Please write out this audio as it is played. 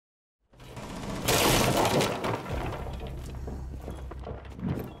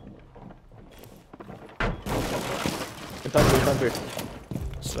pantry.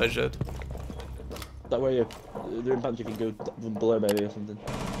 Sledge it. That way you. They're in pantry. If you can go below maybe or something.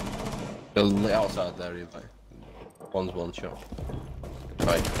 They're outside there, Ebyte. One's one shot.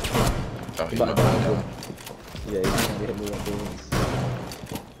 Right. Oh, he's Back not down. down. Yeah, he's trying to hit me with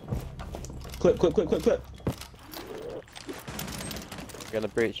that. Clip. We're gonna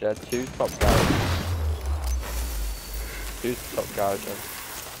breach there. 2 top garage. 2 top garage.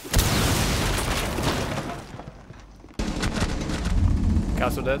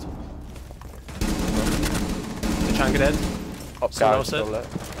 Castle dead. Tachanka dead. Top Someone garage. else dead.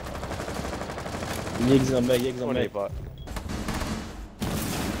 Yigs on me, Yigs on me. But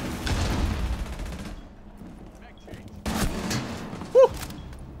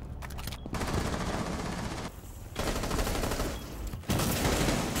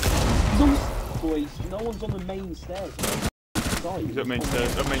Boys, no one's on the main stairs. He's up main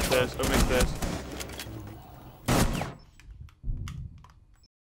stairs, up main stairs, up main stairs.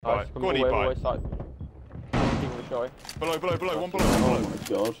 Right, go on Ebyte. Below, one below, one below. Oh my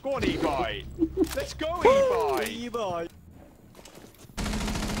god. Go on Ebyte. Let's go Ebyte.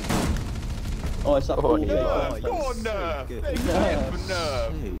 Oh, it's that ball. Nerf, go on Nerf.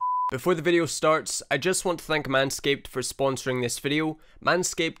 Nerf. Before the video starts, I just want to thank Manscaped for sponsoring this video.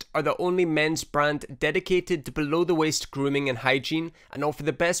 Manscaped are the only men's brand dedicated to below the waist grooming and hygiene and offer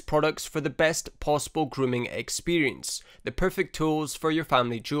the best products for the best possible grooming experience. The perfect tools for your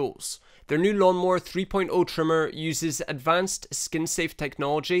family jewels. Their new Lawnmower 3.0 trimmer uses advanced skin-safe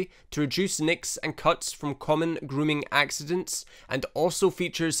technology to reduce nicks and cuts from common grooming accidents, and also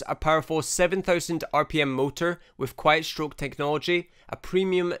features a powerful 7,000 RPM motor with quiet stroke technology, a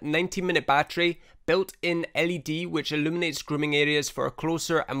premium 90-minute battery, built-in LED which illuminates grooming areas for a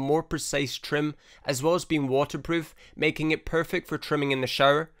closer and more precise trim, as well as being waterproof, making it perfect for trimming in the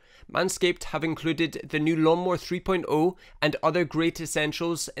shower. Manscaped have included the new Lawnmower 3.0 and other great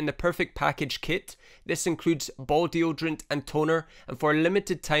essentials in the perfect package kit. This includes ball deodorant and toner, and for a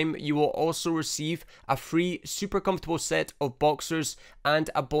limited time you will also receive a free super comfortable set of boxers and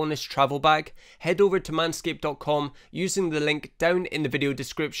a bonus travel bag. Head over to manscaped.com using the link down in the video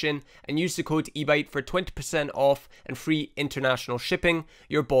description and use the code Ebyte for 20% off and free international shipping.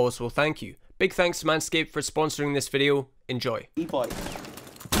 Your balls will thank you. Big thanks to Manscaped for sponsoring this video. Enjoy. Ebyte.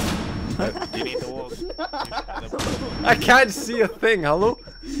 You need the walls. I can't see a thing, hello?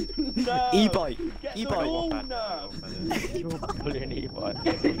 Ebyte. Ebyte. You're bullying Ebyte.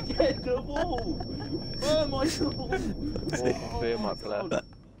 Get the ball. Where am I the ball? Where my player?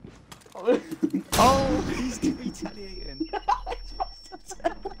 Oh, he's retaliating.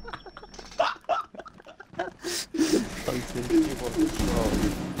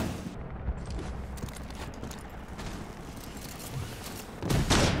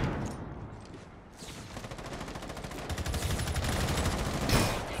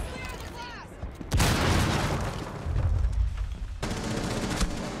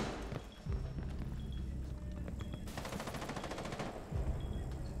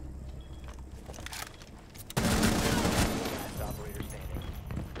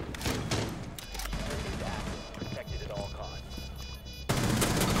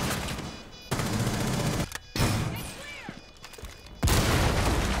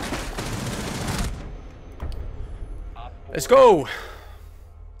 Let's go!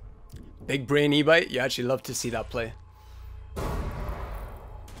 Big brain Ebyte, you actually love to see that play.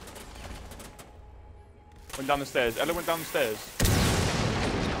 Went down the stairs. Ella went down the stairs.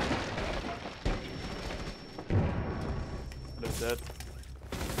 Ella's dead.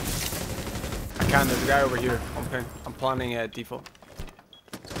 I can, there's a guy over here. I'm planning a default.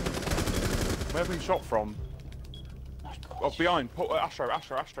 Where have we shot from? Oh, behind. Astro.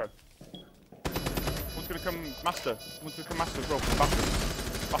 One's gonna come master. One's gonna come master as well from bathroom.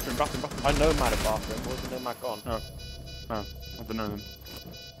 I know man at bathroom. Wasn't there Mac on? Oh, I don't know then.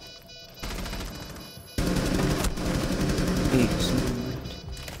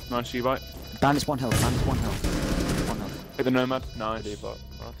 Nice Ebyte. Bandit's 1 health. Hit the nomad. Nice. Ebyte.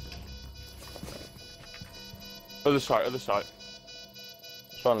 Other side.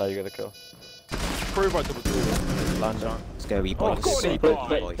 Try and let you get a kill. Prove I double kill. Land on. Let's go, Ebyte. Oh, God, Clip,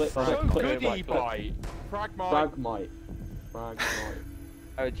 Ebyte. So good Ebyte. Ebyte. Fragmite. Fragmite.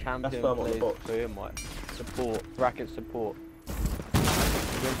 Oh, champion That's firm on the plays box. Thermite. Support. Bracket support.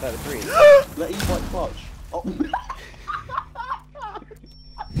 Win 33. Let Ebyte clutch. Oh.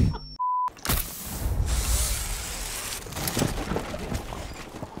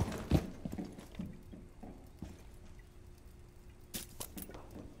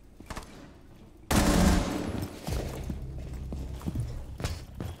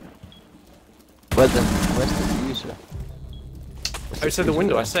 Where's the user? Outside the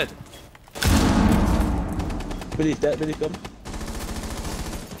window, I said. Billy's dead, Billy's gone.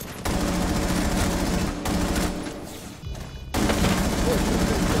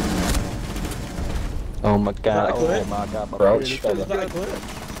 Oh my god, oh my god, my Crouch. Is that a clear?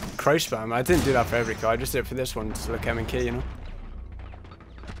 Crouch spam. I didn't do that for every kill. I just did it for this one to look M&K, you know.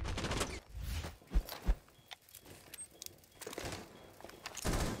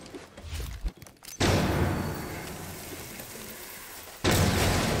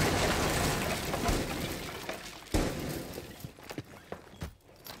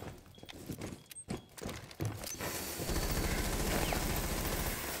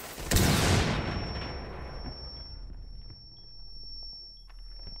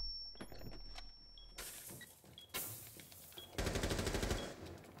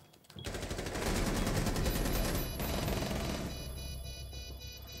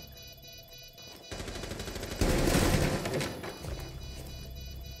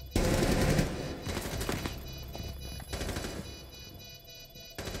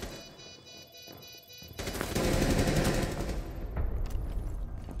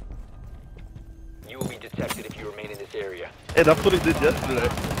 You will be detected if you remain in this area. Hey, that's what he did yesterday.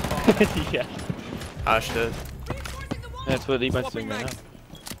 Yeah. Ash did. That's what Ebyte's doing right now.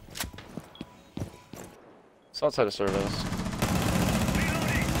 It's outside of servers.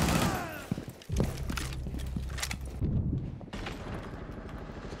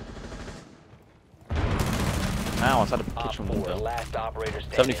 Ow, outside of Op kitchen 4, window. last operator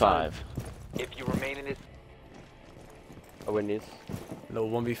standing. 75. If you remain in this, I win this. Little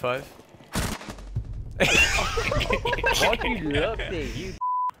 1v5. Why'd you look there? You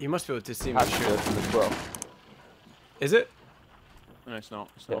You must be able to see me shoot. as well. Is it? No, it's not.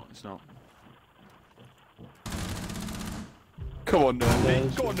 It's not. It's not. Come on,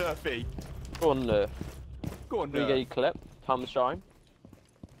 Nerfy. Go on, Nerfy. Go on, Go on, we get Nerf. you clip. Time shine.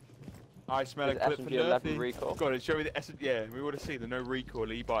 I smell a There's clip for SMG 11 Nerfy. recoil. Go on, show me the S. Yeah, we want to see the no recoil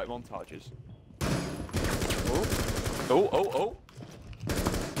Ebyte montages. Oh, oh, oh, oh.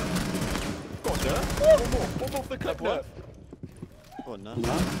 Go on, Nerf. One more for the clip, Nerf. Oh, no. Go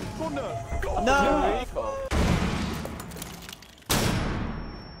on, Nerf. Go on, No! Nerf. Recoil.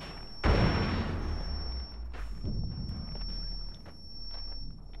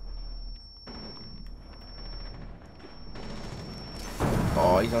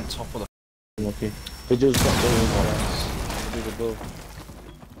 Oh, he's on top of the Lucky. He just got going. He's above.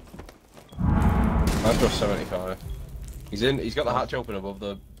 I've got 75. He's got the hatch open above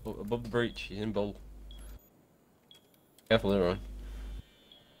the breach. He's in bull. Careful, Leroy.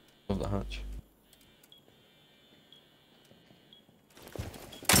 Above the hatch.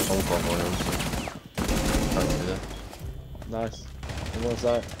 Oh god, boy, honestly. Can't do that. Nice. On one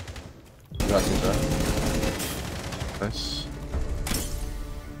side. That's it, there. Nice.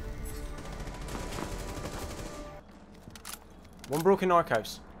 One broken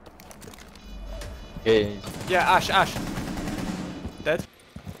archives. Yeah. Yeah, Ash. Dead.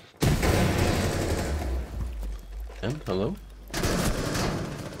 Hello?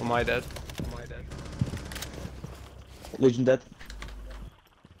 Am I dead? Legion dead.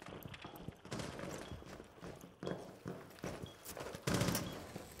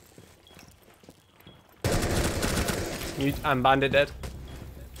 I'm bandit dead.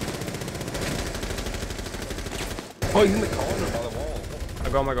 Oh, he's in the corner by the wall. I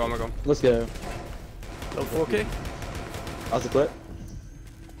go. Let's go. Little 4K. That's a clip.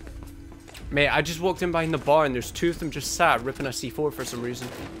 Mate, I just walked in behind the bar and there's two of them just sat ripping a C4 for some reason.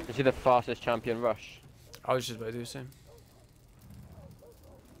 Is he the fastest champion rush? I was just about to do the same.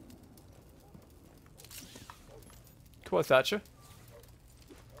 Come on, Thatcher.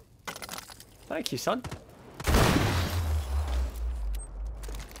 Thank you, son.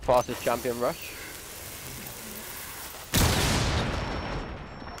 Fastest champion rush?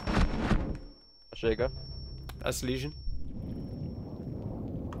 There you go. That's Legion.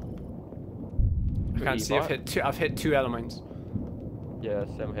 I can't see. I've hit two elements. Yeah,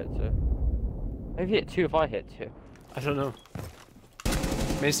 same hit too. Maybe hit two if I hit two. I don't know.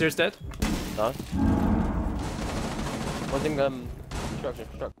 Mainstairs dead. Nice. One's in construction.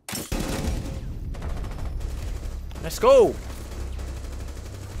 Let's go.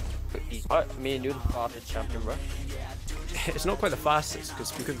 Alright, me and you the fastest champion rush. It's not quite the fastest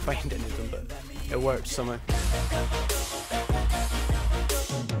because we couldn't find any of them, but it worked somehow.